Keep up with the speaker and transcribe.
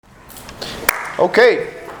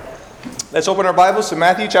Okay, let's open our Bibles to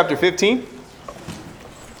Matthew chapter 15.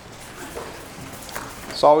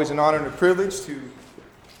 It's always an honor and a privilege to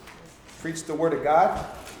preach the Word of God.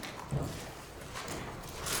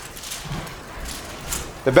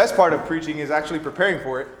 The best part of preaching is actually preparing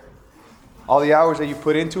for it. All the hours that you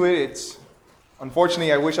put into it,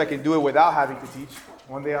 unfortunately, I wish I could do it without having to teach.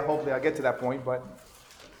 One day, hopefully, I'll get to that point, but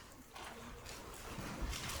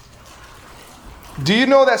do you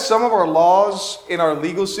know that some of our laws in our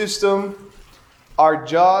legal system are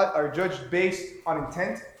judged based on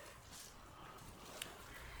intent?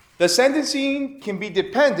 The sentencing can be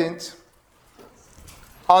dependent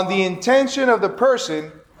on the intention of the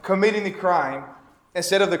person committing the crime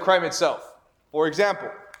instead of the crime itself. For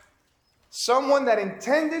example, someone that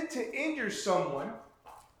intended to injure someone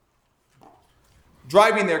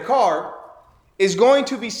driving their car is going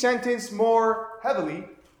to be sentenced more heavily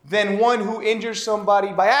than one who injures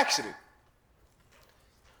somebody by accident.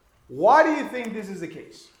 Why do you think this is the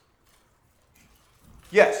case?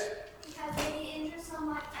 Yes? Because if you injure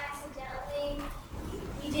someone accidentally,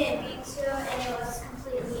 you didn't mean to, and it was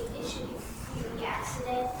completely, it should be the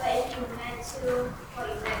accident. But if you meant to, well,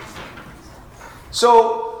 you meant to.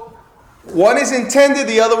 So, one is intended,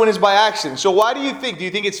 the other one is by accident. So why do you think? Do you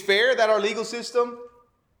think it's fair that our legal system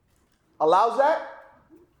allows that?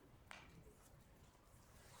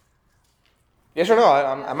 Yes or no?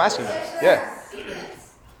 I'm asking that. Yeah.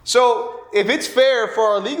 So, if it's fair for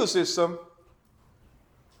our legal system,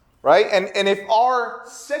 right, and if our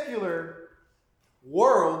secular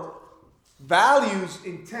world values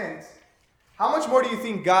intent, how much more do you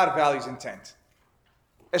think God values intent?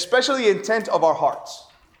 Especially intent of our hearts.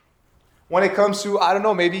 When it comes to, I don't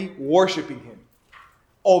know, maybe worshiping Him,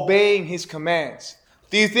 obeying His commands.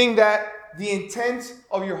 Do you think that the intent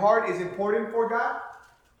of your heart is important for God?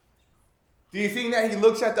 Do you think that He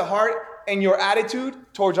looks at the heart and your attitude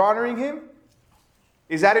towards honoring Him?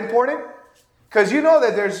 Is that important? Because you know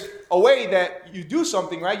that there's a way that you do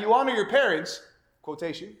something, right? You honor your parents,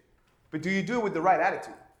 quotation, but do you do it with the right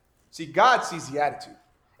attitude? See, God sees the attitude.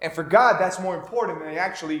 And for God, that's more important than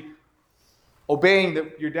actually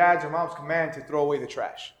obeying your dad's or mom's command to throw away the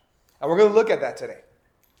trash. And we're going to look at that today.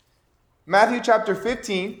 Matthew chapter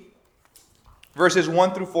 15, verses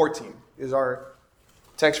 1 through 14 is our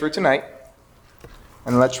text for tonight.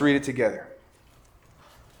 And let's read it together.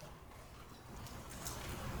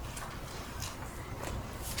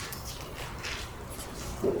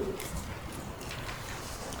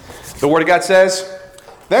 The Word of God says,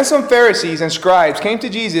 "Then some Pharisees and scribes came to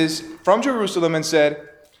Jesus from Jerusalem and said,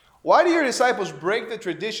 'Why do your disciples break the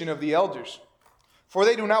tradition of the elders? For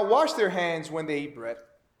they do not wash their hands when they eat bread.'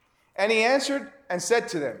 And He answered and said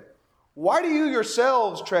to them, 'Why do you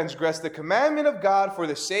yourselves transgress the commandment of God for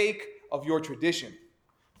the sake of your tradition?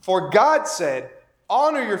 For God said,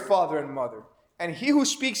 honor your father and mother, and he who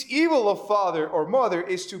speaks evil of father or mother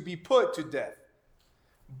is to be put to death.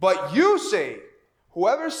 But you say,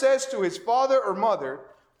 whoever says to his father or mother,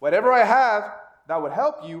 whatever I have that would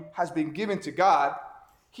help you has been given to God,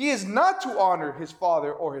 he is not to honor his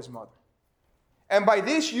father or his mother. And by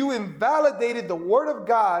this you invalidated the word of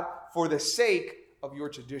God for the sake of your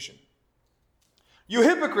tradition. You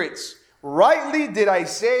hypocrites, rightly did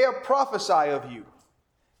Isaiah prophesy of you.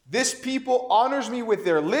 This people honors me with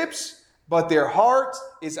their lips, but their heart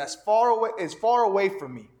is far away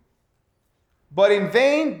from me. But in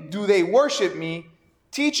vain do they worship me,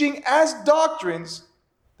 teaching as doctrines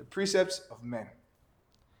the precepts of men.'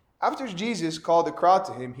 After Jesus called the crowd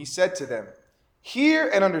to Him, He said to them, 'Hear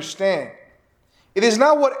and understand. It is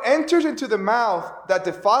not what enters into the mouth that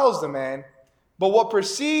defiles the man, but what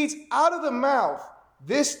proceeds out of the mouth,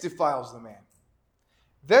 this defiles the man.'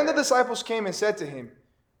 Then the disciples came and said to Him,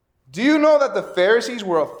 'Do you know that the Pharisees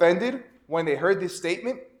were offended when they heard this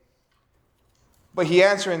statement?' But He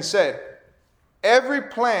answered and said, 'Every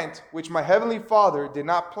plant which my heavenly Father did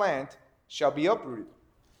not plant shall be uprooted.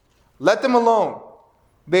 Let them alone.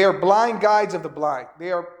 They are blind guides of the blind.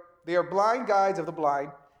 They are blind guides of the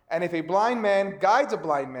blind. And if a blind man guides a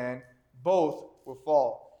blind man, both will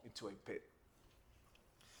fall into a pit.'"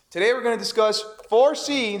 Today we're going to discuss 4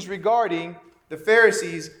 scenes regarding the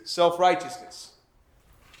Pharisees' self-righteousness.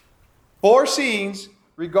 4 scenes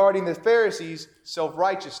regarding the Pharisees'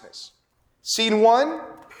 self-righteousness. Scene 1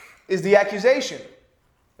 is the accusation.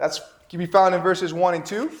 That can be found in verses 1 and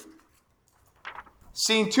 2.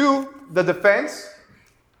 Scene 2, the defense,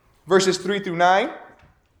 verses 3 through 9.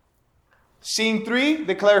 Scene 3,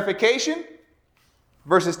 the clarification,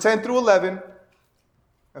 verses 10 through 11.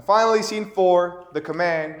 And finally, scene 4, the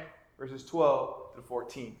command, verses 12 through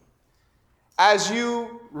 14. as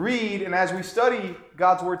you read and as we study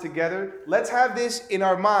God's word together, let's have this in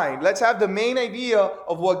our mind. Let's have the main idea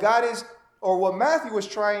of what God is, or what Matthew was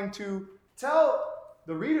trying to tell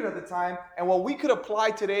the readers at the time, and what we could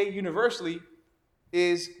apply today universally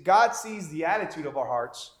is God sees the attitude of our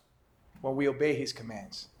hearts when we obey his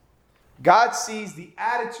commands. God sees the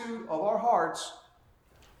attitude of our hearts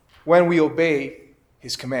when we obey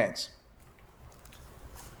his commands.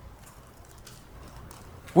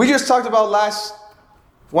 We just talked about last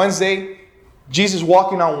Wednesday, Jesus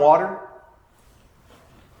walking on water.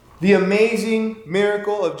 The amazing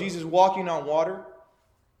miracle of Jesus walking on water.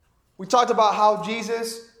 We talked about how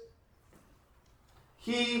Jesus,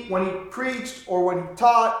 when he preached or when he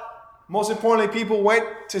taught, most importantly, people went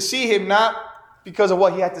to see him not because of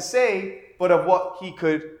what he had to say, but of what he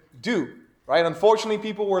could do. Right? Unfortunately,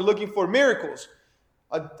 people were looking for miracles.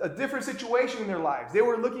 A different situation in their lives. They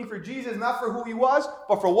were looking for Jesus not for who he was,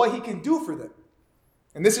 but for what he can do for them.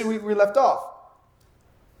 And this is where we left off.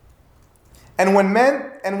 And when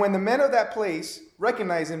the men of that place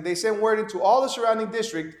recognized him, they sent word into all the surrounding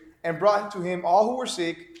district and brought to him all who were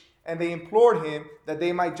sick, and they implored him that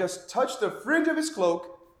they might just touch the fringe of his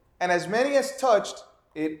cloak, and as many as touched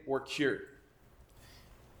it were cured.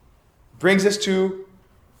 Brings us to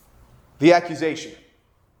the accusation.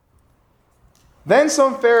 Then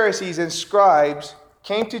some Pharisees and scribes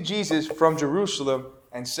came to Jesus from Jerusalem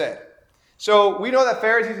and said. So we know that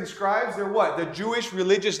Pharisees and scribes, they're what? The Jewish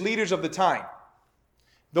religious leaders of the time.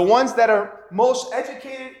 The ones that are most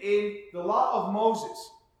educated in the law of Moses.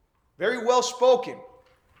 Very well spoken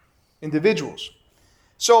individuals.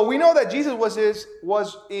 So we know that Jesus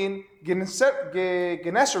was in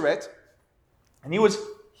Gennesaret, and he was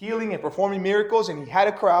healing and performing miracles, and he had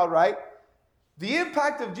a crowd, right? The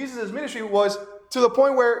impact of Jesus' ministry was to the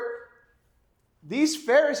point where these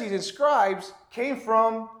Pharisees and scribes came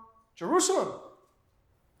from Jerusalem.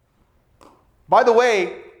 By the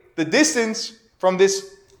way, the distance from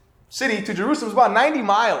this city to Jerusalem is about 90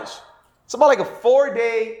 miles. It's about like a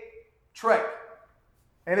 4-day trek.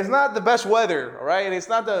 And it's not the best weather, all right? And it's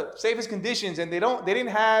not the safest conditions, and they didn't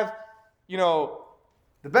have,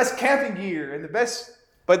 the best camping gear and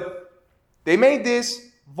but they made this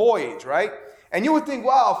voyage, right? And you would think,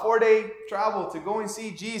 wow, 4-day travel to go and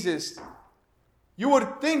see Jesus. You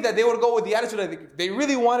would think that they would go with the attitude that they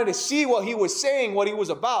really wanted to see what he was saying, what he was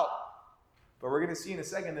about. But we're going to see in a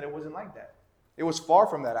second that it wasn't like that. It was far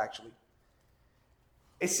from that, actually.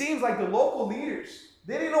 It seems like the local leaders,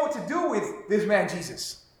 they didn't know what to do with this man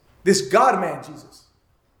Jesus, this God-man Jesus,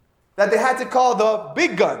 that they had to call the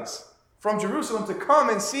big guns from Jerusalem to come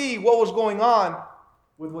and see what was going on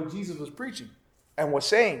with what Jesus was preaching and was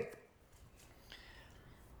saying.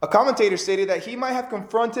 A commentator stated that he might have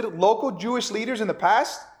confronted local Jewish leaders in the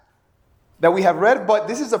past that we have read, but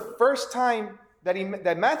this is the first time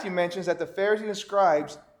that Matthew mentions that the Pharisees and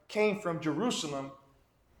scribes came from Jerusalem,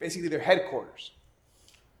 basically their headquarters.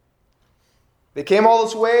 They came all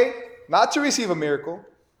this way not to receive a miracle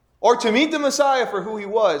or to meet the Messiah for who he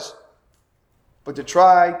was, but to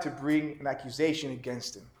try to bring an accusation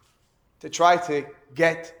against him, to try to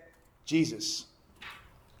get Jesus.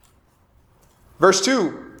 Verse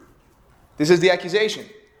 2. This is the accusation.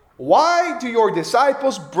 Why do your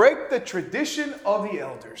disciples break the tradition of the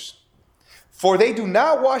elders? For they do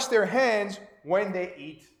not wash their hands when they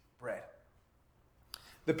eat bread.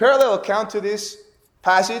 The parallel account to this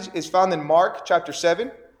passage is found in Mark chapter 7.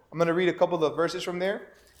 I'm going to read a couple of verses from there.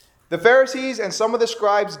 The Pharisees and some of the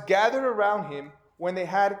scribes gathered around him when they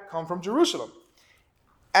had come from Jerusalem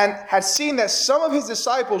and had seen that some of his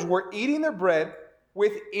disciples were eating their bread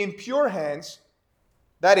with impure hands,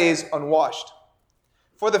 that is, unwashed.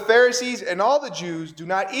 For the Pharisees and all the Jews do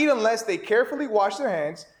not eat unless they carefully wash their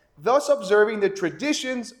hands, thus observing the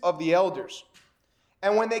traditions of the elders.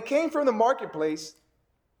 And when they came from the marketplace,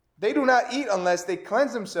 they do not eat unless they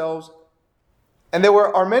cleanse themselves. And there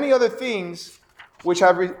are many other things which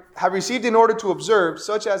have received in order to observe,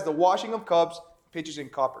 such as the washing of cups, pitchers,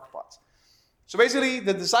 and copper pots. So basically,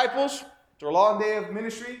 the disciples, their long day of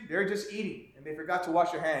ministry, they're just eating, and they forgot to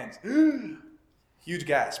wash their hands. Huge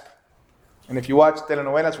gasp. And if you watch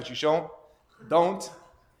telenovelas, which you don't.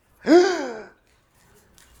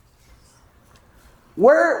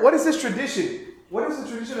 What is this tradition? What is the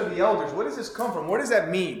tradition of the elders? Where does this come from? What does that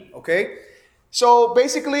mean? Okay. So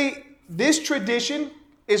basically, this tradition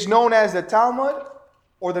is known as the Talmud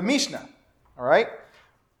or the Mishnah. All right.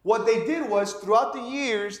 What they did was, throughout the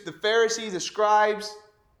years, the Pharisees, the scribes,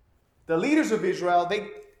 the leaders of Israel, they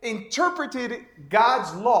interpreted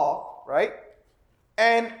God's law, right?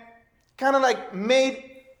 And kind of like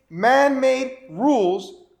made man-made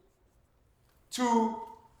rules to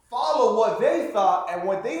follow what they thought and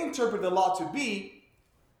what they interpret the law to be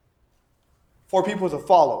for people to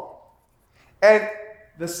follow. And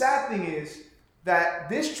the sad thing is that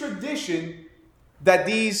this tradition that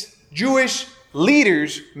these Jewish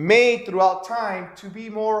leaders made throughout time to be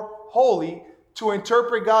more holy, to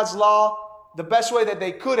interpret God's law the best way that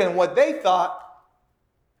they could and what they thought,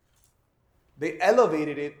 they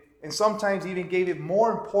elevated it and sometimes even gave it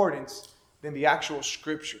more importance than the actual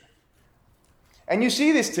scripture. And you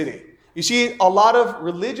see this today. You see a lot of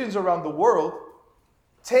religions around the world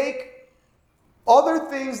take other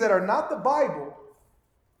things that are not the Bible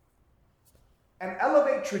and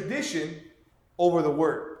elevate tradition over the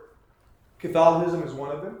word. Catholicism is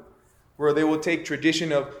one of them, where they will take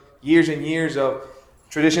tradition of years and years of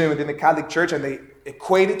tradition within the Catholic Church and they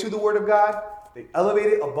equate it to the Word of God. They elevate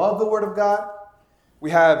it above the Word of God. We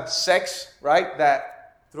have sects, right,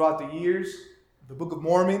 that throughout the years, the Book of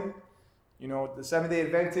Mormon, the Seventh-day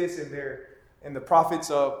Adventists and the prophets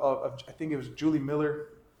of I think it was Julie Miller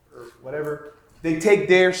or whatever, they take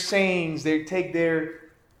their sayings, they take their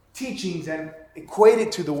teachings and equate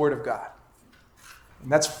it to the Word of God.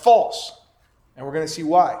 And that's false. And we're going to see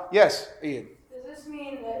why. Yes, Ian. Does this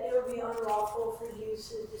mean that it would be unlawful for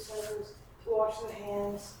Jesus' disciples to wash their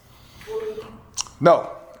hands before eating?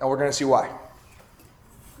 No, and we're going to see why.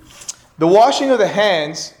 The washing of the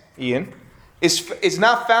hands, Ian, is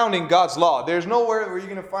not found in God's law. There's nowhere where you're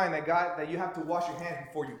going to find that you have to wash your hands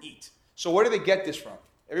before you eat. So where do they get this from?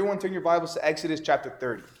 Everyone turn your Bibles to Exodus chapter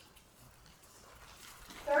 30.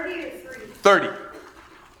 30 or 3? 30.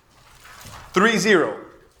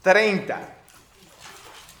 30. 30.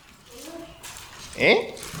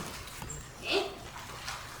 Eh?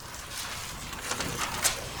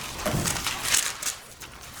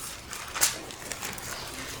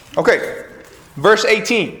 Okay, verse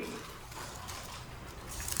 18.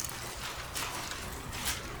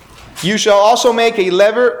 You shall also make a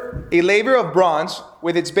laver of bronze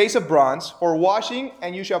with its base of bronze for washing,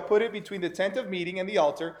 and you shall put it between the tent of meeting and the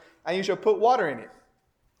altar, and you shall put water in it.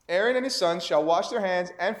 Aaron and his sons shall wash their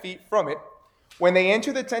hands and feet from it. When they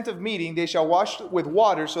enter the tent of meeting, they shall wash with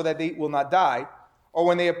water so that they will not die. Or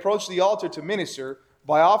when they approach the altar to minister,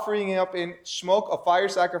 by offering up in smoke a fire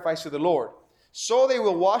sacrifice to the Lord. So they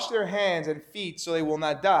will wash their hands and feet so they will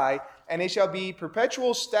not die, and it shall be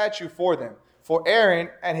perpetual statute for them, for Aaron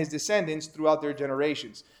and his descendants throughout their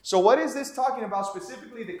generations. So what is this talking about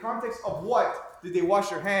specifically? The context of what did they wash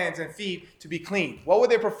their hands and feet to be clean? What were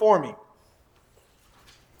they performing?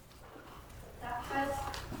 Sacrifice.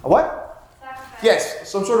 A what? Sacrifice. Yes,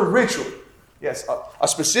 some sort of ritual. Yes, a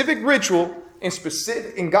specific ritual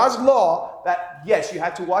in God's law that, yes, you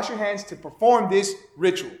had to wash your hands to perform this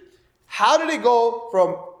ritual. How did it go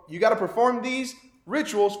from you got to perform these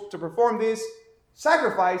rituals to perform this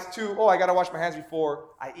sacrifice to, I got to wash my hands before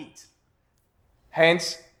I eat?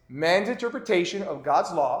 Hence, man's interpretation of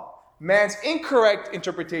God's law, man's incorrect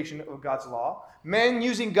interpretation of God's law, men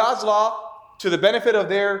using God's law to the benefit of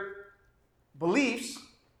their beliefs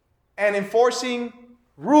and enforcing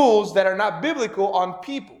rules that are not biblical on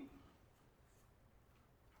people.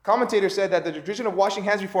 Commentators said that the tradition of washing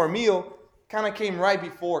hands before a meal kind of came right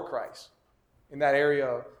before Christ in that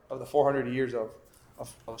area of the 400 years of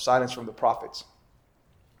silence from the prophets.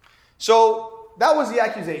 So that was the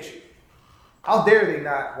accusation. How dare they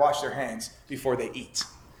not wash their hands before they eat?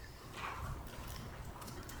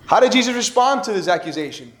 How did Jesus respond to this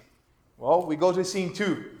accusation? Well, we go to scene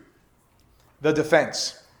 2, the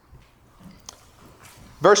defense.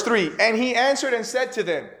 Verse 3, and he answered and said to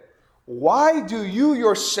them, why do you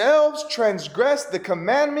yourselves transgress the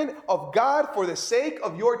commandment of God for the sake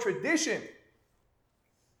of your tradition?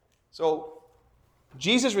 So,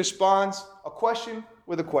 Jesus responds a question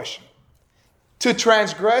with a question. To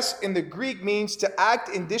transgress in the Greek means to act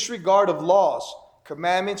in disregard of laws,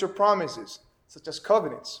 commandments, or promises, such as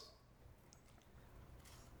covenants.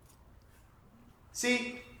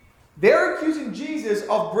 See, they're accusing Jesus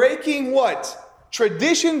of breaking what?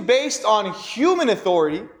 Tradition based on human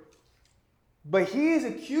authority. But he is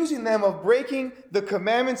accusing them of breaking the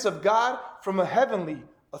commandments of God from a heavenly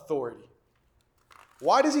authority.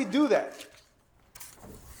 Why does he do that?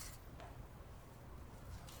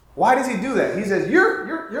 Why does he do that? He says,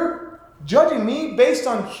 you're judging me based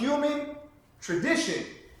on human tradition,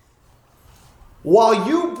 while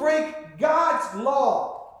you break God's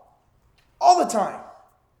law all the time.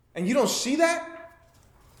 And you don't see that?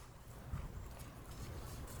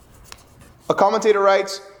 A commentator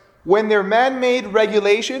writes, when their man-made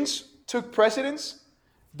regulations took precedence,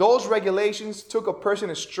 those regulations took a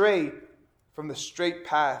person astray from the straight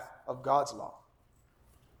path of God's law.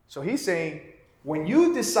 So he's saying, when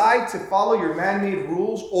you decide to follow your man-made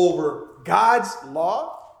rules over God's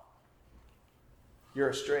law, you're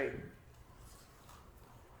astray.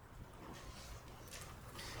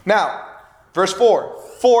 Now, verse 4.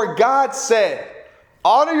 For God said,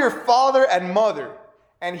 honor your father and mother,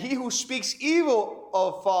 and he who speaks evil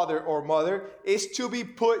of father or mother is to be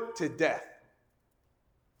put to death.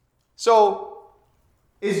 So,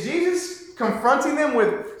 is Jesus confronting them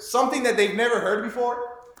with something that they've never heard before?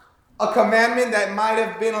 A commandment that might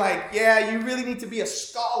have been like, yeah, you really need to be a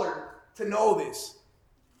scholar to know this.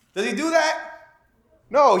 Does he do that?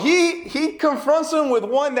 No, he confronts them with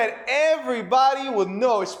one that everybody would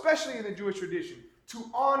know, especially in the Jewish tradition, to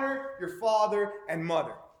honor your father and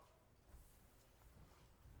mother.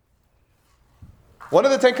 One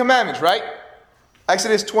of the 10 commandments, right?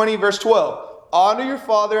 Exodus 20, verse 12. Honor your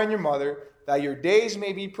father and your mother, that your days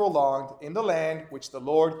may be prolonged in the land which the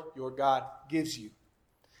Lord your God gives you.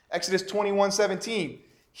 Exodus 21:17.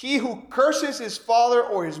 He who curses his father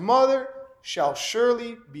or his mother shall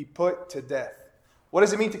surely be put to death. What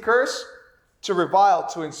does it mean to curse? To revile,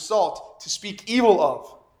 to insult, to speak evil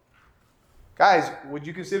of. Guys, would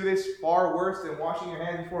you consider this far worse than washing your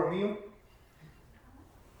hands before a meal?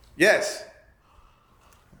 Yes.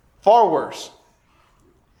 Far worse.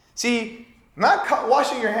 See, not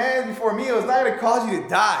washing your hands before a meal is not going to cause you to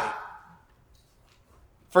die.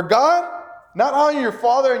 For God, not honoring your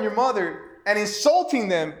father and your mother and insulting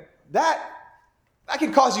them, that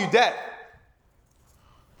can cause you death.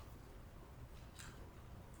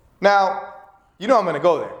 Now, you know I'm going to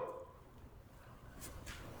go there.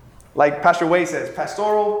 Like Pastor Wade says,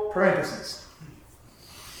 pastoral parentheses.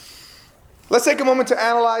 Let's take a moment to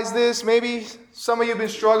analyze this. Maybe some of you have been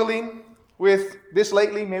struggling with this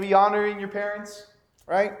lately, maybe honoring your parents,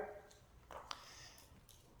 right?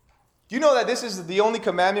 Do you know that this is the only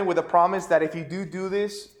commandment with a promise that if you do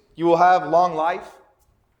this, you will have long life?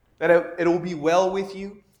 That it will be well with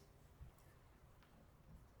you?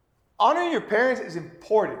 Honoring your parents is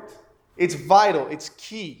important. It's vital. It's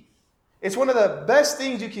key. It's one of the best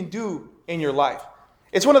things you can do in your life.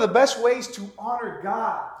 It's one of the best ways to honor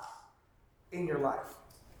God in your life.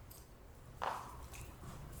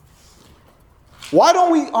 Why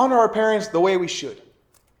don't we honor our parents the way we should?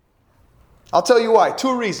 I'll tell you why.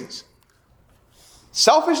 2 reasons.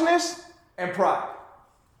 Selfishness and pride.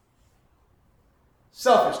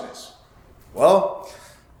 Selfishness. Well,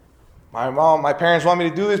 my parents want me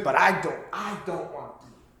to do this, but I don't want to do it.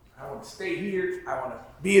 I want to stay here. I want to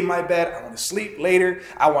be in my bed. I want to sleep later.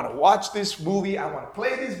 I want to watch this movie. I want to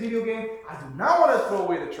play this video game. I do not want to throw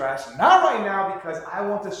away the trash. Not right now, because I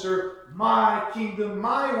want to serve my kingdom,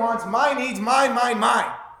 my wants, my needs, mine.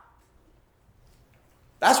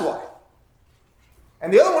 That's why.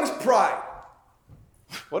 And the other one is pride.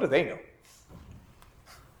 What do they know?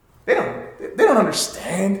 They don't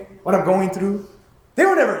understand what I'm going through. They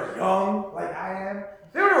were never young like I am.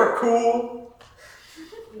 They were never cool.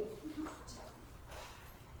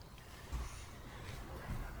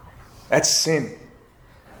 That's sin.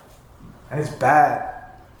 And it's bad.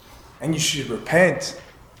 And you should repent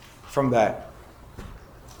from that.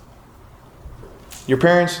 Your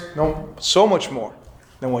parents know so much more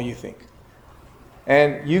than what you think.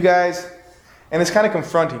 And you guys, and it's kind of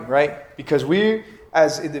confronting, right? Because we,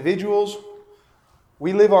 as individuals,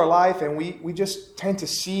 we live our life and we just tend to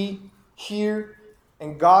see, hear,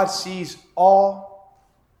 and God sees all.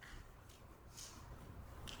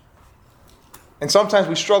 And sometimes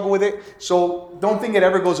we struggle with it, so don't think it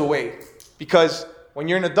ever goes away. Because when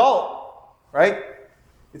you're an adult, right,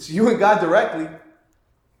 it's you and God directly,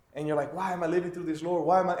 and you're like, why am I living through this, Lord?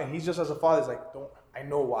 Why am I? And He's just as a father is like, I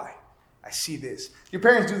know why. I see this. Your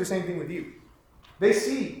parents do the same thing with you. They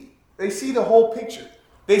see the whole picture.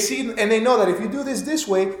 They see, and they know that if you do this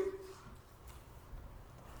way,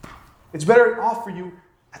 it's better off for you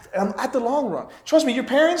at the long run. Trust me, your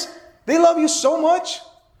parents, they love you so much.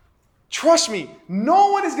 Trust me,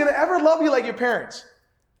 no one is going to ever love you like your parents.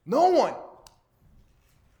 No one.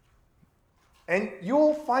 And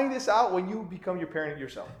you'll find this out when you become your parent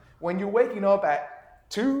yourself. When you're waking up at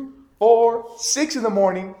 2, 4, 6 in the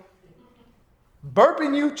morning,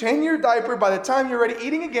 burping you, changing your diaper, by the time you're ready,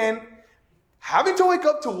 eating again, having to wake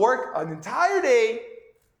up to work an entire day.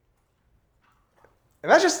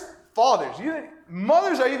 And that's just fathers.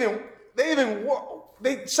 Mothers are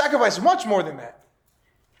they sacrifice much more than that.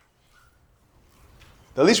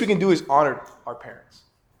 The least we can do is honor our parents.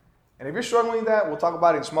 And if you're struggling with that, we'll talk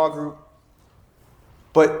about it in small group.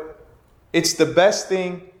 But it's the best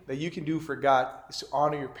thing that you can do for God is to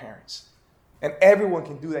honor your parents. And everyone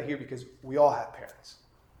can do that here because we all have parents.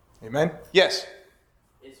 Amen? Yes?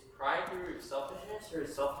 Is pride through selfishness or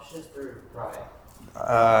selfishness through pride?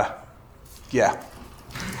 Yeah.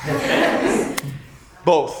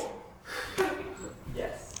 Both.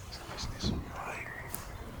 Yes.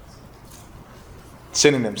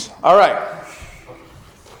 Synonyms. All right.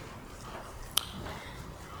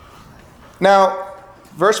 Now,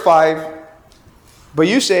 verse 5. But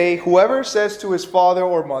you say, whoever says to his father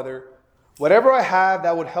or mother, whatever I have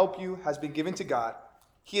that would help you has been given to God,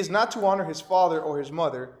 he is not to honor his father or his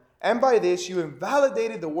mother, and by this you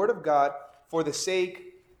invalidated the word of God for the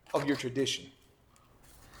sake of your tradition.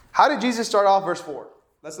 How did Jesus start off verse 4?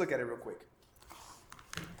 Let's look at it real quick.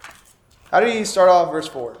 How did he start off verse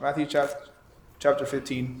 4? Matthew chapter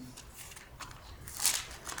 15.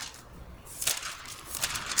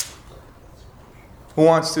 Who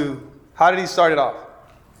wants to? How did he start it off?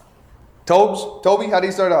 Toby, how did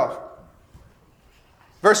he start off?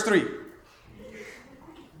 Verse 3.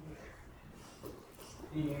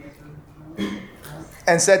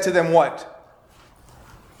 And said to them what?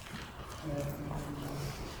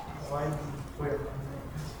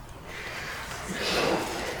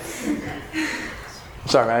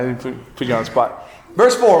 Sorry, man, I didn't put you on the spot.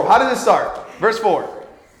 Verse 4, how does it start? Verse 4.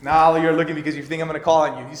 Now you're looking because you think I'm going to call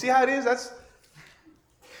on you. You see how it is? That's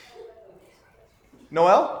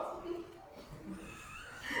Noel?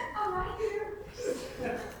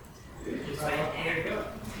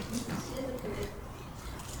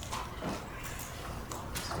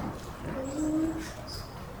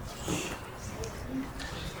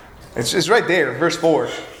 It's right there, verse 4.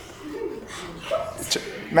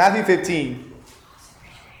 Matthew 15.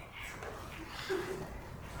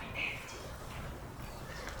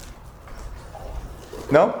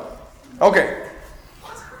 No? Okay.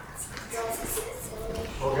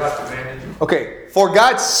 Okay. For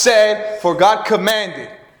God said, for God commanded.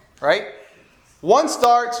 Right? One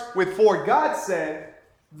starts with for God said.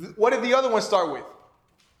 What did the other one start with?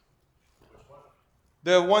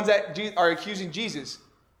 The ones that are accusing Jesus.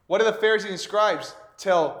 What do the Pharisees and scribes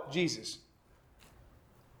tell Jesus?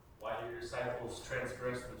 Why do your disciples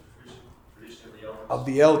transgress the tradition of the elders? Of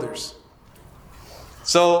the elders.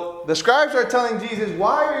 So the scribes are telling Jesus,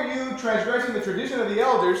 why are you transgressing the tradition of the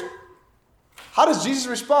elders? How does Jesus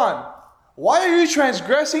respond? Why are you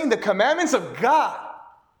transgressing the commandments of God?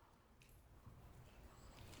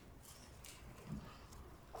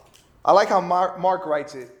 I like how Mark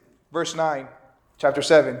writes it. Verse 9, chapter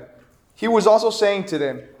 7. He was also saying to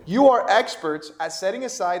them, you are experts at setting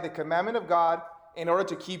aside the commandment of God in order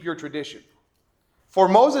to keep your tradition. For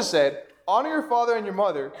Moses said, honor your father and your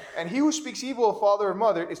mother, and he who speaks evil of father or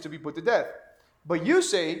mother is to be put to death. But you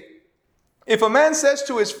say, if a man says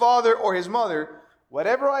to his father or his mother,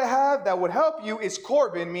 whatever I have that would help you is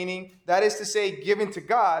Corban, meaning that is to say, given to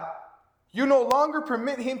God, you no longer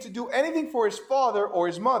permit him to do anything for his father or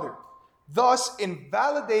his mother, thus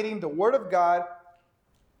invalidating the word of God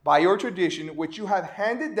by your tradition, which you have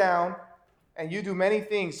handed down, and you do many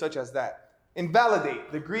things such as that.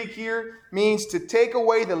 Invalidate. The Greek here means to take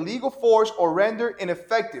away the legal force or render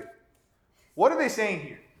ineffective. What are they saying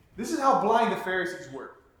here? This is how blind the Pharisees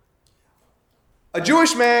were. A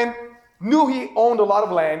Jewish man knew he owned a lot of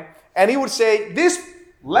land, and he would say, this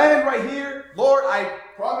land right here, Lord, I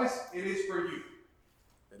promise it is for you.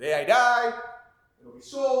 The day I die, it will be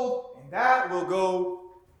sold, and that will go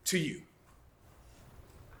to you.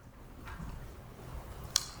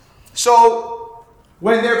 So,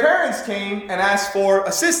 when their parents came and asked for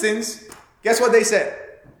assistance, guess what they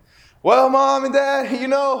said? Well, Mom and Dad, I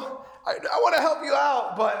want to help you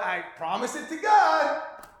out, but I promised it to God.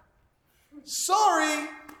 Sorry.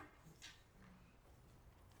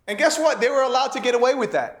 And guess what? They were allowed to get away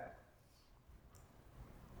with that.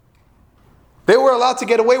 They were allowed to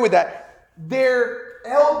get away with that. Their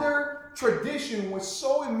elder tradition was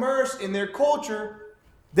so immersed in their culture,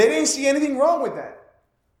 they didn't see anything wrong with that.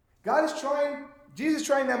 Jesus is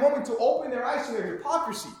trying in that moment to open their eyes to their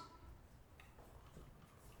hypocrisy.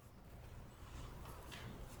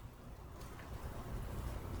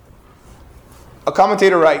 A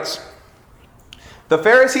commentator writes, the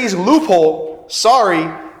Pharisees' loophole,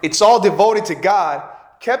 sorry, it's all devoted to God,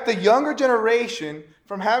 kept the younger generation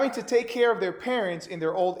from having to take care of their parents in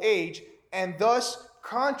their old age and thus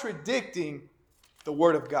contradicting the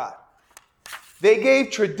Word of God. They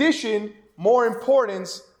gave tradition more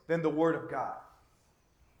importance than the Word of God.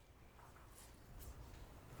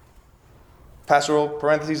 Pastoral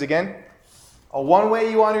parentheses again. One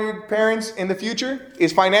way you honor your parents in the future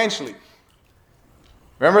is financially.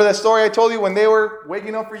 Remember that story I told you when they were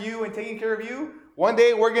waking up for you and taking care of you? One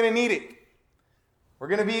day we're going to need it. We're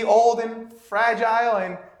going to be old and fragile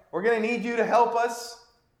and we're going to need you to help us.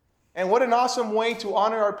 And what an awesome way to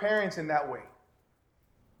honor our parents in that way.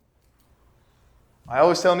 I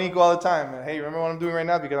always tell Nico all the time, hey, remember what I'm doing right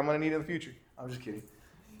now because I'm going to need it in the future. I'm just kidding.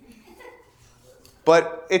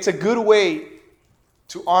 But it's a good way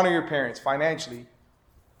to honor your parents financially,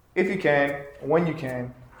 if you can, when you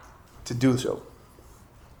can, to do so.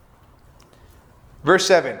 Verse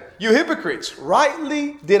 7, you hypocrites,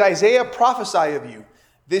 rightly did Isaiah prophesy of you.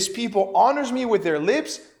 This people honors me with their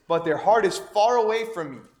lips, but their heart is far away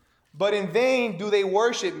from me. But in vain do they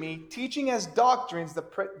worship me, teaching as doctrines the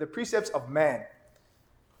precepts of man.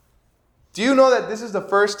 Do you know that this is the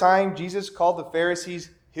first time Jesus called the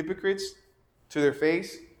Pharisees hypocrites to their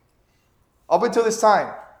face? Up until this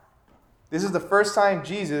time, this is the first time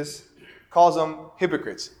Jesus calls them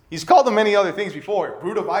hypocrites. He's called them many other things before.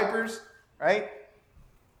 Brood of vipers, right?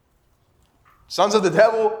 Sons of the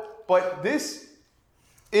devil. But this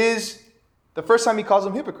is the first time he calls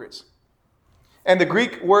them hypocrites. And the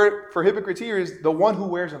Greek word for hypocrites here is the one who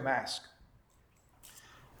wears a mask.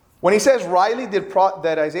 When he says rightly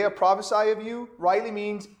that Isaiah prophesy of you, rightly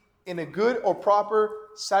means in a good or proper,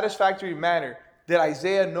 satisfactory manner. Did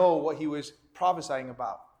Isaiah know what he was prophesying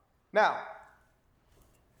about? Now,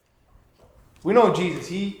 we know Jesus.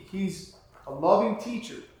 He's a loving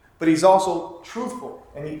teacher, but he's also truthful.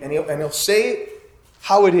 And he'll say it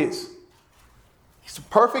how it is. He's a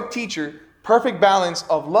perfect teacher, perfect balance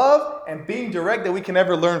of love and being direct that we can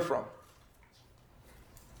never learn from.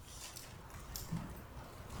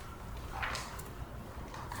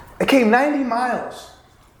 I came 90 miles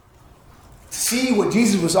to see what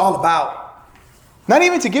Jesus was all about. Not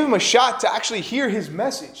even to give him a shot to actually hear his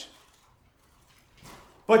message,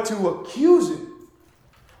 but to accuse him.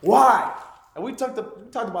 Why? And we talked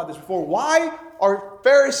about this before. Why are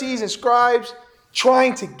Pharisees and scribes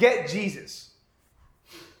trying to get Jesus?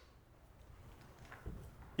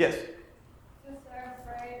 Yes? Because they're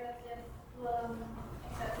afraid of them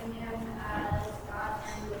accepting him as God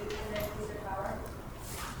and believing that he's their power.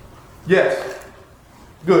 Yes.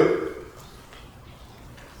 Good.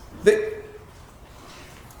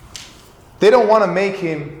 They don't want to make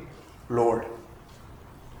him Lord.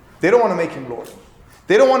 They don't want to make him Lord.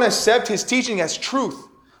 They don't want to accept his teaching as truth.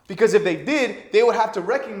 Because if they did, they would have to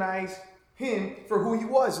recognize him for who he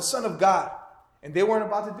was, the Son of God. And they weren't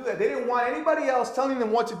about to do that. They didn't want anybody else telling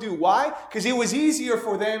them what to do. Why? Because it was easier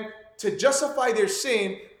for them to justify their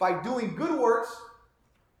sin by doing good works.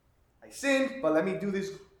 I sinned, but let me do this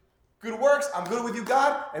good works. I'm good with you,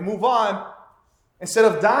 God, and move on. Instead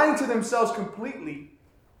of dying to themselves completely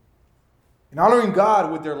and honoring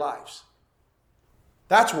God with their lives.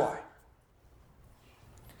 That's why.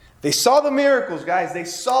 They saw the miracles, guys. They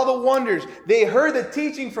saw the wonders. They heard the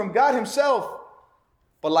teaching from God himself.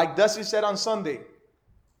 But like Dusty said on Sunday,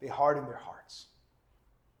 they hardened their hearts.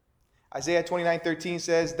 Isaiah 29:13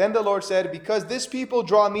 says, Then the Lord said, Because this people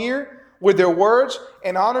draw near with their words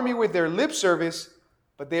and honor me with their lip service,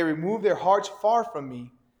 but they remove their hearts far from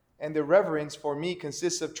me, and their reverence for me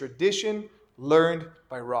consists of tradition learned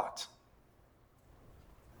by rote.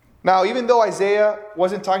 Now, even though Isaiah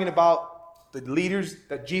wasn't talking about the leaders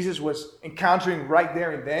that Jesus was encountering right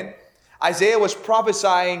there and then, Isaiah was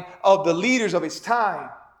prophesying of the leaders of his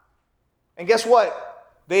time. And guess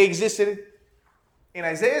what? They existed in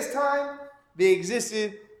Isaiah's time, they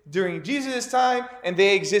existed during Jesus' time, and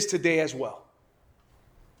they exist today as well.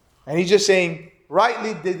 And he's just saying,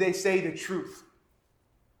 rightly did they say the truth.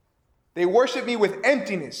 They worship me with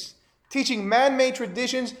emptiness, teaching man-made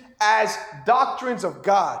traditions as doctrines of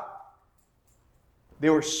God. They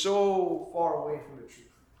were so far away from the truth.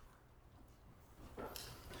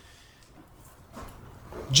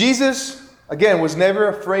 Jesus, again, was never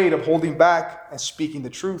afraid of holding back and speaking the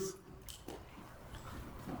truth.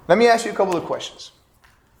 Let me ask you a couple of questions.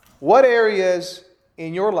 What areas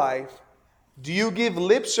in your life do you give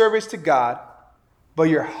lip service to God, but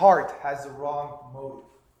your heart has the wrong motive?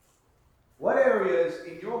 What areas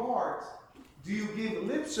in your heart do you give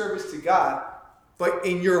lip service to God, but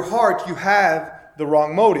in your heart you have the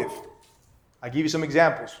wrong motive? I'll give you some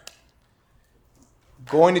examples.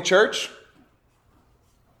 Going to church.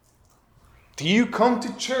 Do you come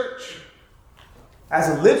to church as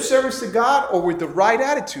a lip service to God or with the right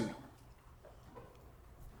attitude?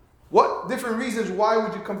 What different reasons why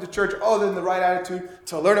would you come to church other than the right attitude,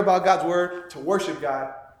 to learn about God's word, to worship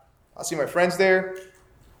God? I'll see my friends there.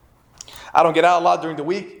 I don't get out a lot during the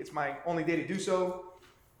week. It's my only day to do so.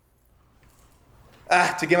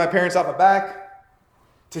 To get my parents off my back,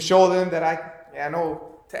 to show them that I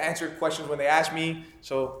know to answer questions when they ask me.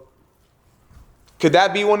 So, could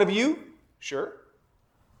that be one of you? Sure.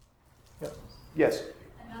 Yeah. Yes.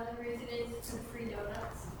 Another reason is some free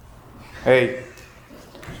donuts. Hey.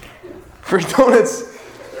 Free donuts.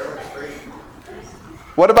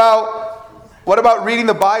 What about reading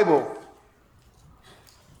the Bible?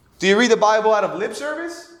 Do you read the Bible out of lip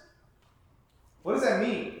service? What does that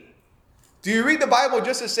mean? Do you read the Bible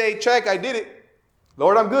just to say, check, I did it.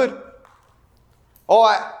 Lord, I'm good. Oh,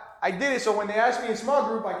 I did it, so when they ask me in small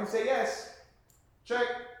group, I can say yes. Check.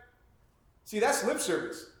 See, that's lip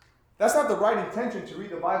service. That's not the right intention to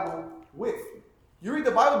read the Bible with. You read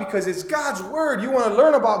the Bible because it's God's word. You want to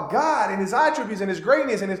learn about God and His attributes and His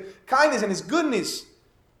greatness and His kindness and His goodness.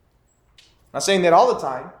 I'm not saying that all the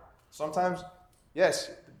time. Sometimes,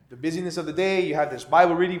 yes, the busyness of the day, you have this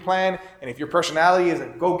Bible reading plan, and if your personality is a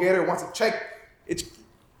go-getter, wants to check,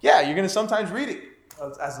 you're going to sometimes read it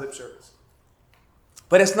as lip service.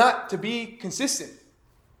 But it's not to be consistent.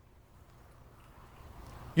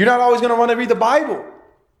 You're not always going to want to read the Bible.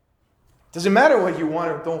 Doesn't matter what you want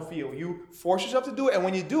or don't feel. You force yourself to do it, and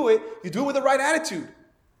when you do it with the right attitude.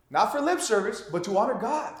 Not for lip service, but to honor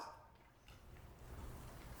God.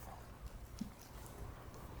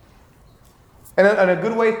 And a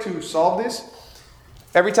good way to solve this,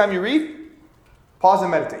 every time you read, pause and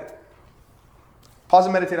meditate. Pause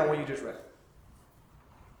and meditate on what you just read.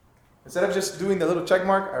 Instead of just doing the little check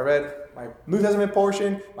mark, I read my New Testament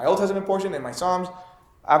portion, my Old Testament portion, and my Psalms.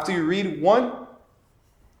 After you read one,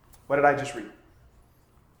 what did I just read?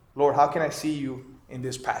 Lord, how can I see you in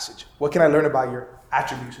this passage? What can I learn about your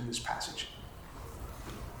attributes in this passage?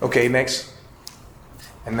 Okay, next.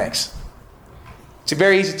 And next. It's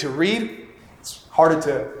very easy to read. It's harder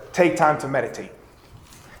to take time to meditate.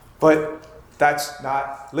 But that's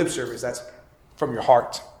not lip service. That's from your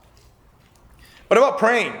heart. What about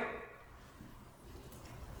praying?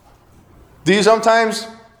 Do you sometimes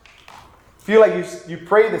feel like you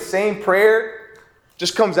pray the same prayer,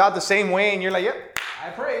 just comes out the same way, and you're like, yep, I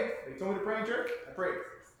prayed. They told me to pray in church. I prayed.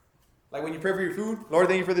 Like when you pray for your food, Lord,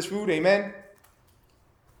 thank you for this food. Amen.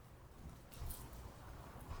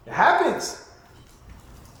 It happens.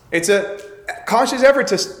 It's a conscious effort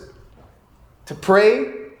to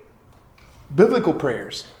pray biblical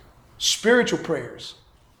prayers, spiritual prayers.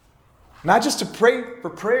 Not just to pray for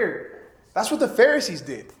prayer. That's what the Pharisees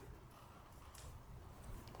did.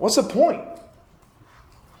 What's the point?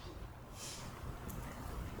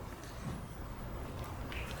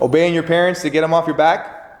 Obeying your parents to get them off your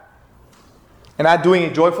back and not doing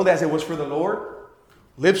it joyfully as it was for the Lord?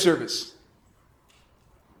 Lip service.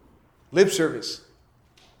 Lip service.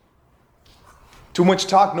 Too much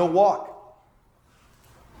talk, no walk.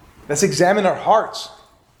 Let's examine our hearts.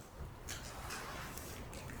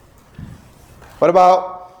 What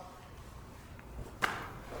about,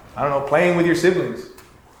 playing with your siblings?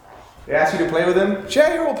 They ask you to play with them.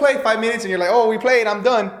 Sure, we'll play 5 minutes, and you're like, oh, we played, I'm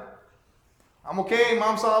done. I'm okay.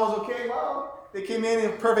 Mom saw I was okay. Well, they came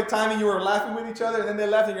in perfect timing. You were laughing with each other, and then they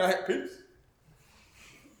left, and you're like, peace.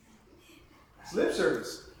 It's lip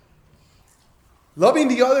service. Loving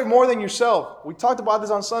the other more than yourself. We talked about this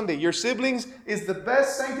on Sunday. Your siblings is the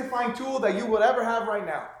best sanctifying tool that you would ever have right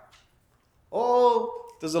now. Oh,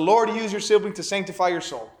 does the Lord use your sibling to sanctify your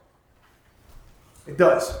soul? It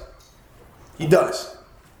does. He does.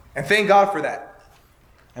 And thank God for that.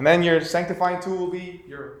 And then your sanctifying tool will be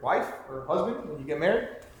your wife or husband when you get married.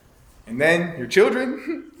 And then your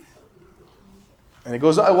children. And it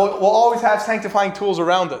goes on. We'll always have sanctifying tools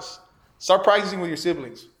around us. Start practicing with your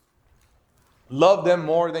siblings. Love them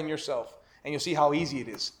more than yourself. And you'll see how easy it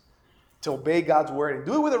is to obey God's word. And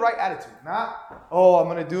do it with the right attitude. Not, oh, I'm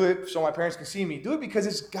going to do it so my parents can see me. Do it because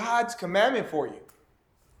it's God's commandment for you.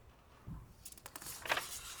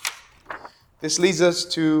 This leads us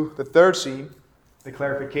to the third C, the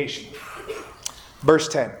clarification. Verse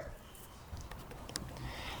 10.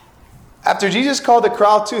 After Jesus called the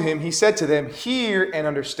crowd to him, he said to them, hear and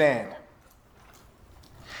understand.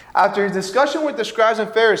 After his discussion with the scribes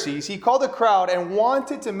and Pharisees, he called the crowd and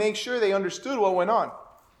wanted to make sure they understood what went on.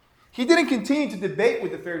 He didn't continue to debate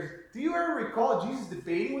with the Pharisees. Do you ever recall Jesus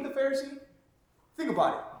debating with the Pharisees? Think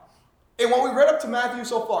about it. And what we read up to Matthew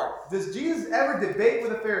so far, does Jesus ever debate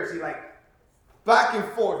with a Pharisee like back and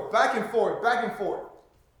forth, back and forth, back and forth?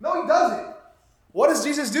 No, he doesn't. What does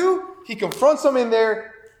Jesus do? He confronts them in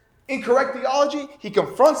their incorrect theology. He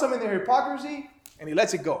confronts them in their hypocrisy, and he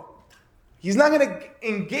lets it go. He's not going to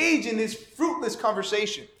engage in this fruitless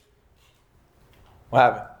conversation. What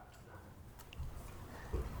happened?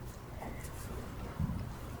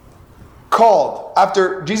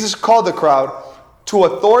 After Jesus called the crowd to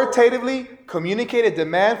authoritatively communicate a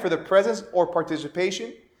demand for the presence or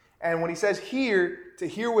participation. And when he says hear, to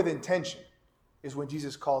hear with intention is when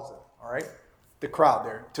Jesus calls them. All right? The crowd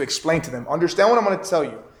there to explain to them. Understand what I'm going to tell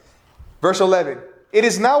you. Verse 11. It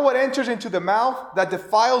is not what enters into the mouth that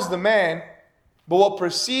defiles the man, But what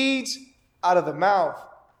proceeds out of the mouth,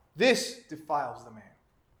 this defiles the man.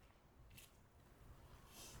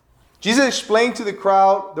 Jesus explained to the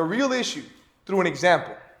crowd the real issue through an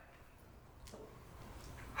example.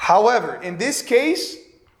 However, in this case,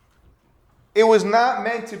 it was not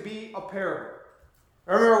meant to be a parable.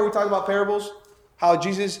 Remember when we talked about parables? How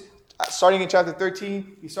Jesus, starting in chapter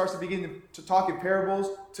 13, he starts to begin to talk in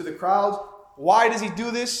parables to the crowds. Why does he do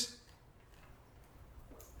this?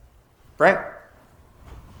 Brent?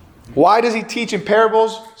 Why does he teach in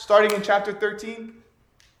parables starting in chapter 13?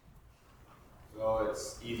 So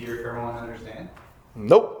it's easier for everyone to understand?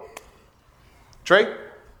 Nope. Trey?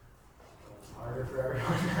 Harder for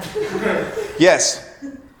everyone. Yes.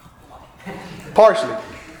 Partially.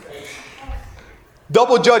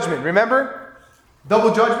 Double judgment, remember?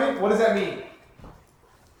 Double judgment, what does that mean?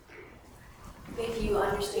 If you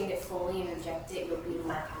understand it fully and reject it, you'll be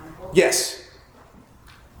more accountable. Yes.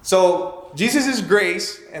 So, Jesus'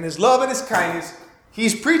 grace and his love and his kindness,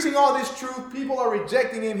 he's preaching all this truth. People are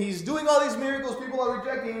rejecting him. He's doing all these miracles. People are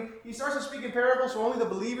rejecting him. He starts to speak in parables so only the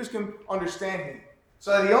believers can understand him.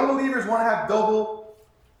 So that the unbelievers want to have double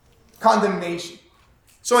condemnation.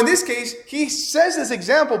 So in this case, he says this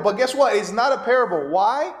example, but guess what? It's not a parable.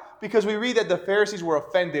 Why? Because we read that the Pharisees were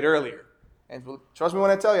offended earlier. And trust me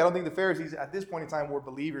when I tell you, I don't think the Pharisees at this point in time were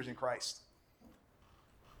believers in Christ.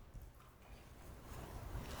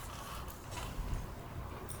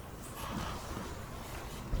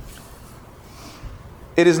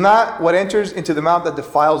 It is not what enters into the mouth that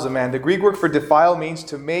defiles a man. The Greek word for defile means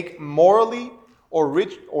to make morally or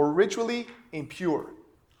ritually impure.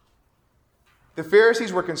 The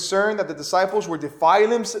Pharisees were concerned that the disciples were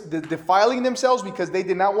defiling themselves because they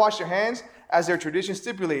did not wash their hands as their tradition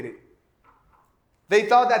stipulated. They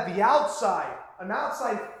thought that an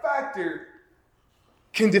outside factor,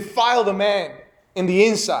 can defile the man in the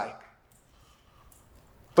inside.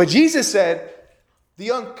 But Jesus said, the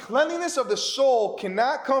uncleanliness of the soul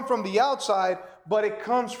cannot come from the outside, but it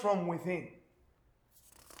comes from within.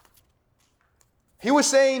 He was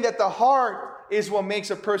saying that the heart is what makes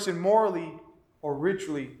a person morally or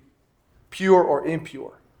ritually pure or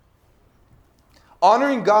impure.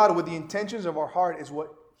 Honoring God with the intentions of our heart is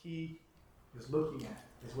what he is looking at,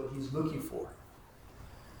 is what he's looking for.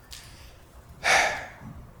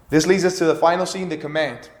 This leads us to the final scene, the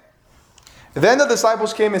command. Then the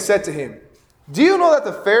disciples came and said to him, do you know that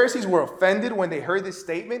the Pharisees were offended when they heard this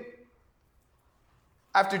statement?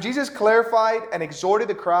 After Jesus clarified and exhorted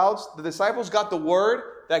the crowds, the disciples got the word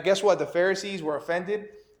that guess what? The Pharisees were offended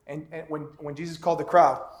and when Jesus called the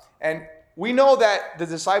crowd. And we know that the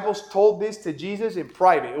disciples told this to Jesus in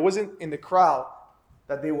private. It wasn't in the crowd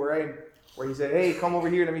that they were in where he said, hey, come over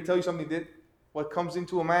here. Let me tell you something. What comes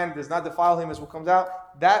into a man does not defile him as what comes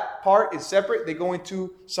out. That part is separate. They go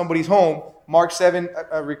into somebody's home. Mark 7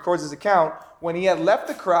 records his account. When he had left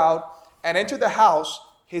the crowd and entered the house,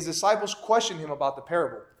 his disciples questioned him about the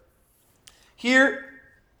parable. Here,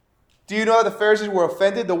 do you know that the Pharisees were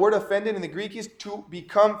offended? The word offended in the Greek is to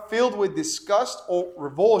become filled with disgust or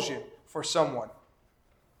revulsion for someone.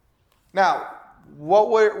 Now, what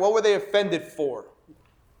were they offended for?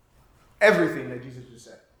 Everything that Jesus just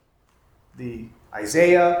said. The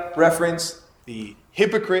Isaiah reference, the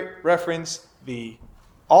hypocrite reference,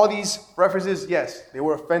 all these references, yes, they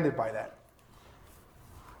were offended by that.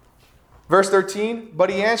 Verse 13, but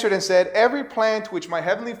he answered and said, every plant which my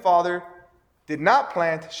heavenly Father did not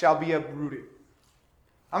plant shall be uprooted.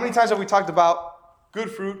 How many times have we talked about good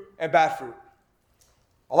fruit and bad fruit?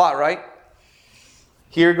 A lot, right?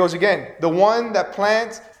 Here it goes again. The one that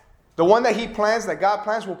he plants, that God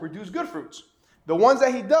plants, will produce good fruits. The ones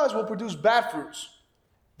that he does will produce bad fruits.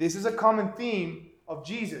 This is a common theme of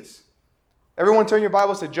Jesus. Everyone turn your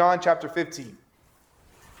Bibles to John chapter 15.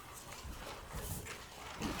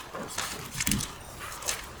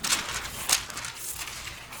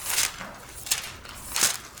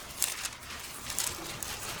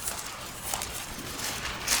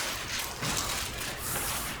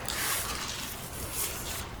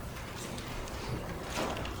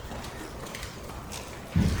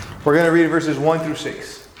 We're going to read verses 1 through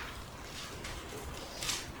 6.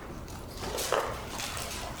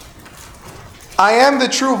 I am the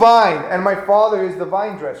true vine, and my Father is the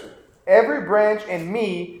vine dresser. Every branch in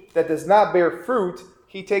me that does not bear fruit,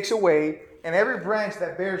 he takes away, and every branch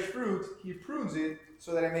that bears fruit, he prunes it,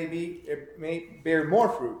 so that it may bear more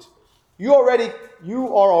fruit. You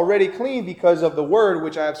are already clean because of the word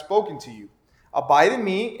which I have spoken to you. Abide in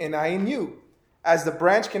me, and I in you. As the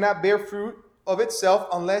branch cannot bear fruit of itself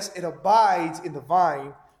unless it abides in the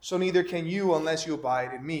vine, so neither can you unless you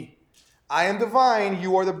abide in me. I am the vine,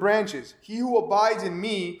 you are the branches. He who abides in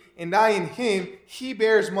me, and I in him, he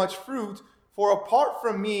bears much fruit, for apart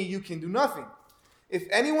from me you can do nothing. If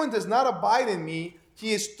anyone does not abide in me,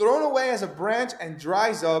 he is thrown away as a branch and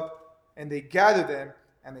dries up, and they gather them,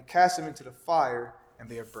 and they cast them into the fire, and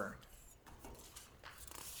they are burned.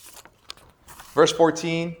 Verse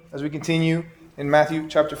 14, as we continue in Matthew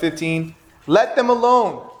chapter 15, let them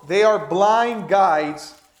alone. They are blind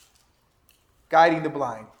guides, guiding the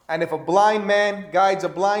blind. And if a blind man guides a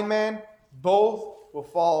blind man, both will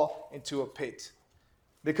fall into a pit.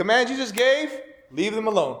 The command Jesus gave, leave them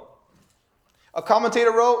alone. A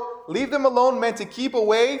commentator wrote, leave them alone meant to keep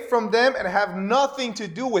away from them and have nothing to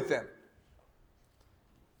do with them.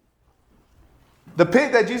 The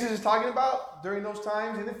pit that Jesus is talking about during those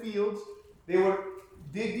times in the fields, they would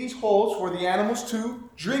dig these holes for the animals to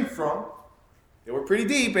drink from. They were pretty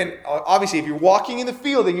deep, and obviously if you're walking in the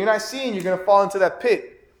field and you're not seeing, you're going to fall into that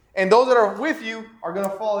pit. And those that are with you are going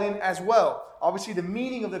to fall in as well. Obviously the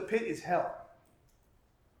meaning of the pit is hell.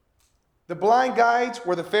 The blind guides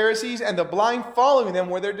were the Pharisees, and the blind following them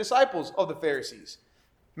were their disciples of the Pharisees.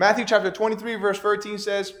 Matthew chapter 23 verse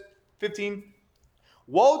 15,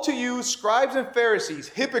 woe to you, scribes and Pharisees,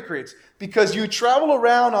 hypocrites, because you travel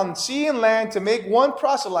around on sea and land to make one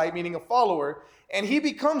proselyte, meaning a follower, and he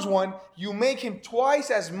becomes one, you make him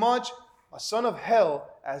twice as much a son of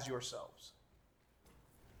hell as yourselves.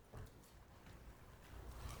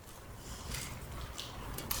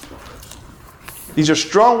 These are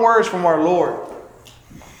strong words from our Lord.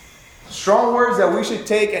 Strong words that we should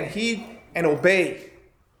take and heed and obey.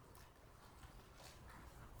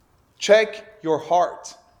 Check your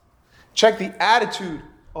heart. Check the attitude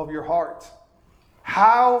of your heart.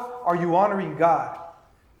 How are you honoring God?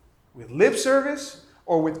 With lip service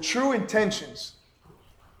or with true intentions?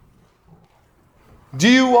 Do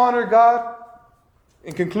you honor God?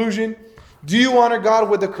 In conclusion, do you honor God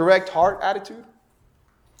with the correct heart attitude?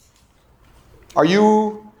 Are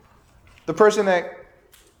you the person that,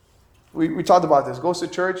 we talked about this, goes to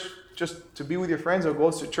church just to be with your friends, or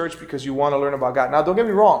goes to church because you want to learn about God? Now, don't get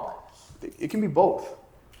me wrong. It can be both.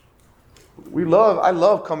 I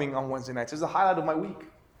love coming on Wednesday nights. It's the highlight of my week.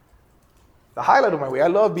 The highlight of my week. I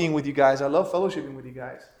love being with you guys. I love fellowshipping with you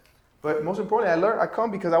guys. But most importantly, I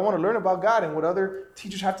come because I want to learn about God and what other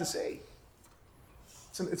teachers have to say.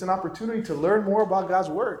 It's an opportunity to learn more about God's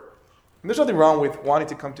Word. And there's nothing wrong with wanting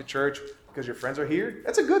to come to church because your friends are here.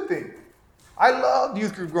 That's a good thing. I loved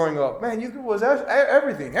youth group growing up. Man, youth group was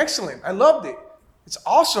everything. Excellent. I loved it. It's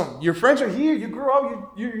awesome. Your friends are here. You grew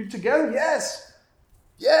up. You're together. Yes.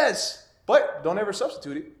 Yes. But don't ever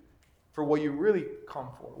substitute it for what you really come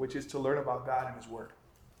for, which is to learn about God and His Word.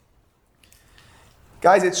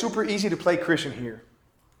 Guys, it's super easy to play Christian here.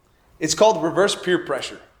 It's called reverse peer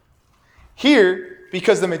pressure. Here,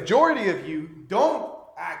 because the majority of you don't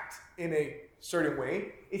act in a certain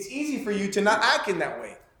way, it's easy for you to not act in that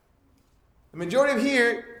way. The majority of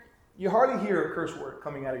here, you hardly hear a curse word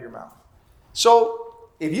coming out of your mouth. So,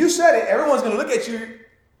 if you said it, everyone's going to look at you,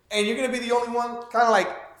 and you're going to be the only one, kind of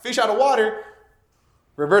like fish out of water,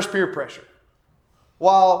 reverse peer pressure.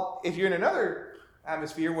 While if you're in another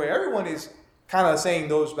atmosphere where everyone is kind of saying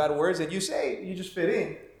those bad words, and you say, you just fit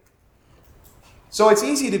in. So it's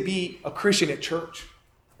easy to be a Christian at church.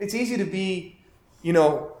 It's easy to be,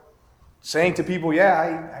 saying to people,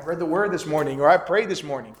 yeah, I read the word this morning, or I prayed this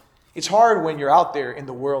morning. It's hard when you're out there in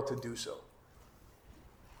the world to do so.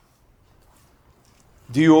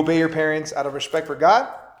 Do you obey your parents out of respect for God,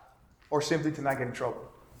 or simply to not get in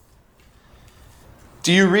trouble?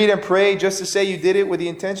 Do you read and pray just to say you did it with the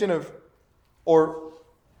intention of, or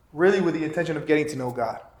really with the intention of getting to know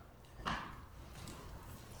God?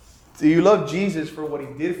 Do you love Jesus for what He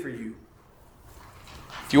did for you?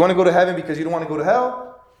 Do you want to go to heaven because you don't want to go to hell?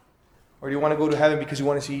 Or do you want to go to heaven because you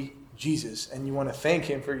want to see Jesus and you want to thank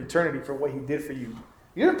Him for eternity for what He did for you?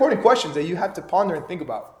 These are important questions that you have to ponder and think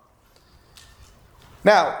about.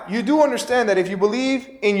 Now, you do understand that if you believe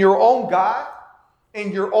in your own God,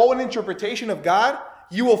 in your own interpretation of God,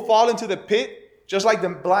 you will fall into the pit just like the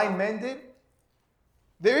blind men did.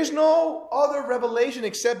 There is no other revelation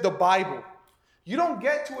except the Bible. You don't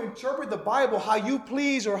get to interpret the Bible how you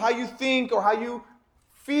please or how you think or how you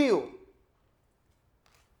feel.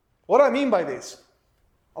 What do I mean by this?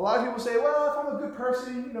 A lot of people say, well, if I'm a good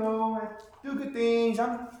person, I do good things,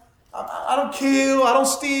 I don't kill, I don't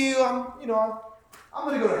steal, I'm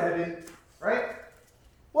going to go to heaven, right?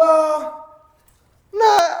 Well,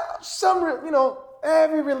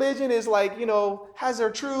 every religion is like, has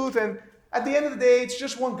their truth, and at the end of the day, it's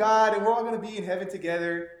just one God, and we're all going to be in heaven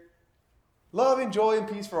together. Love and joy and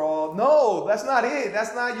peace for all. No, that's not it.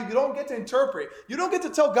 That's not, you don't get to interpret. You don't get to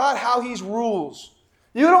tell God how He rules.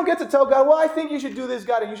 You don't get to tell God, well, I think you should do this,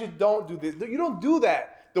 God, and you should don't do this. You don't do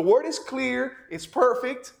that. The word is clear. It's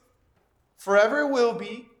perfect. Forever it will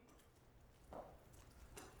be.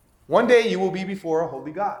 One day you will be before a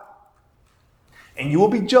holy God. And you will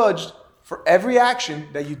be judged for every action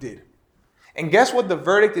that you did. And guess what the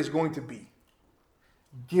verdict is going to be?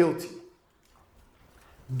 Guilty.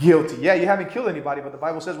 Guilty. Yeah, you haven't killed anybody, but the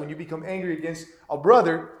Bible says when you become angry against a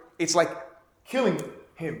brother, it's like killing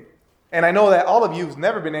him. And I know that all of you have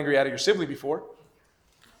never been angry at your sibling before.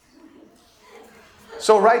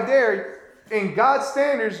 So right there, in God's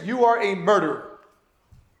standards, you are a murderer.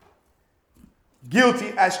 Guilty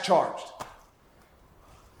as charged.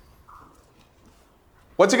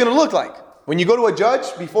 What's it going to look like? When you go to a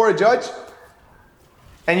judge, before a judge,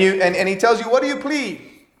 and he tells you, what do you plead?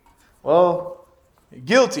 Well,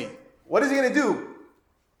 guilty. What is he going to do?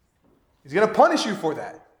 He's going to punish you for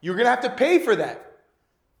that. You're going to have to pay for that.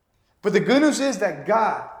 But the good news is that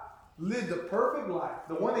God lived the perfect life,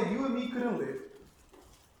 the one that you and me couldn't live,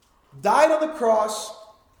 died on the cross,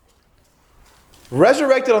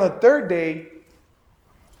 resurrected on the third day,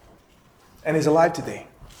 and is alive today.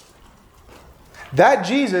 That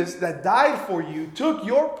Jesus that died for you, took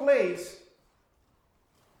your place,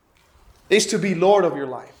 is to be Lord of your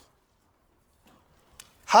life.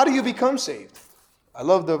 How do you become saved? I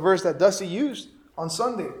love the verse that Dusty used on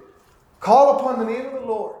Sunday. Call upon the name of the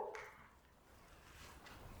Lord.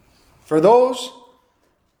 For those,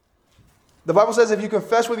 the Bible says if you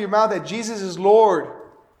confess with your mouth that Jesus is Lord,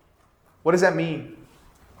 what does that mean?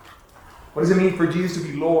 What does it mean for Jesus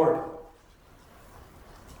to be Lord?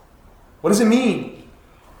 What does it mean?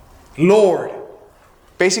 Lord.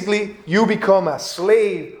 Basically, you become a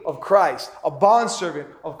slave of Christ, a bondservant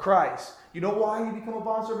of Christ. You know why you become a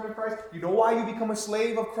bondservant of Christ? You know why you become a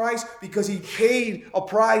slave of Christ? Because He paid a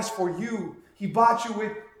price for you. He bought you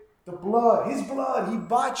with the blood. His blood, He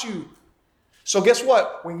bought you. So guess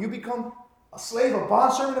what? When you become a slave, a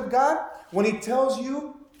bondservant of God, when He tells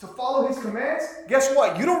you to follow His commands, guess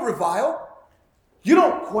what? You don't revile. You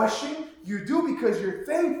don't question. You do because you're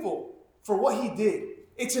thankful for what He did.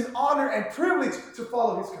 It's an honor and privilege to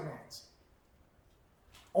follow His commands.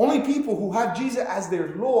 Only people who have Jesus as their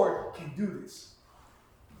Lord can do this.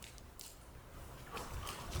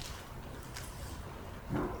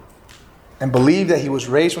 And believe that He was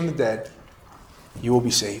raised from the dead, you will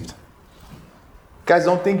be saved. Guys,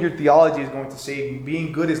 don't think your theology is going to save you.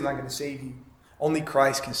 Being good is not going to save you. Only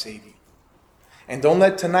Christ can save you. And don't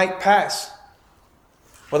let tonight pass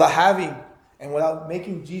without having and without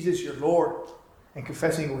making Jesus your Lord and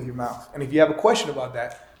confessing it with your mouth. And if you have a question about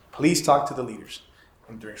that, please talk to the leaders.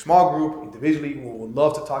 And during small group, individually, we would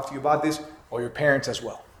love to talk to you about this, or your parents as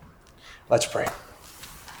well. Let's pray.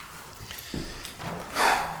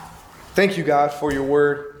 Thank you, God, for your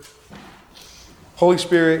word. Holy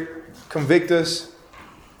Spirit, convict us,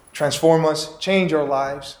 transform us, change our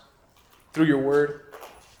lives through your word.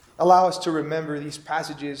 Allow us to remember these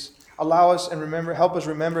passages. Allow us and remember, help us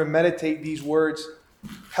remember and meditate these words.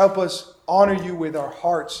 Help us honor you with our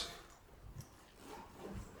hearts.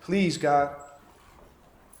 Please, God,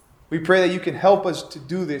 we pray that you can help us to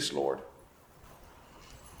do this, Lord.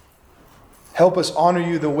 Help us honor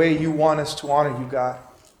you the way you want us to honor you, God.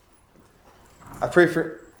 I pray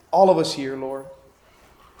for all of us here, Lord,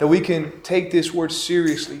 that we can take this word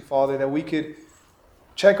seriously, Father, that we could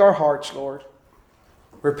check our hearts, Lord,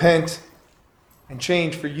 repent and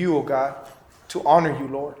change for you, oh God, to honor you,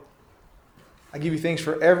 Lord. I give you thanks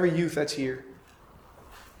for every youth that's here.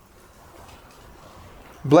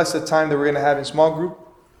 Bless the time that we're going to have in small group,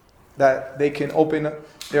 that they can open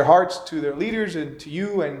their hearts to their leaders and to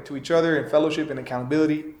you and to each other in fellowship and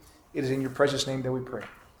accountability. It is in your precious name that we pray.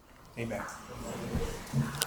 Amen.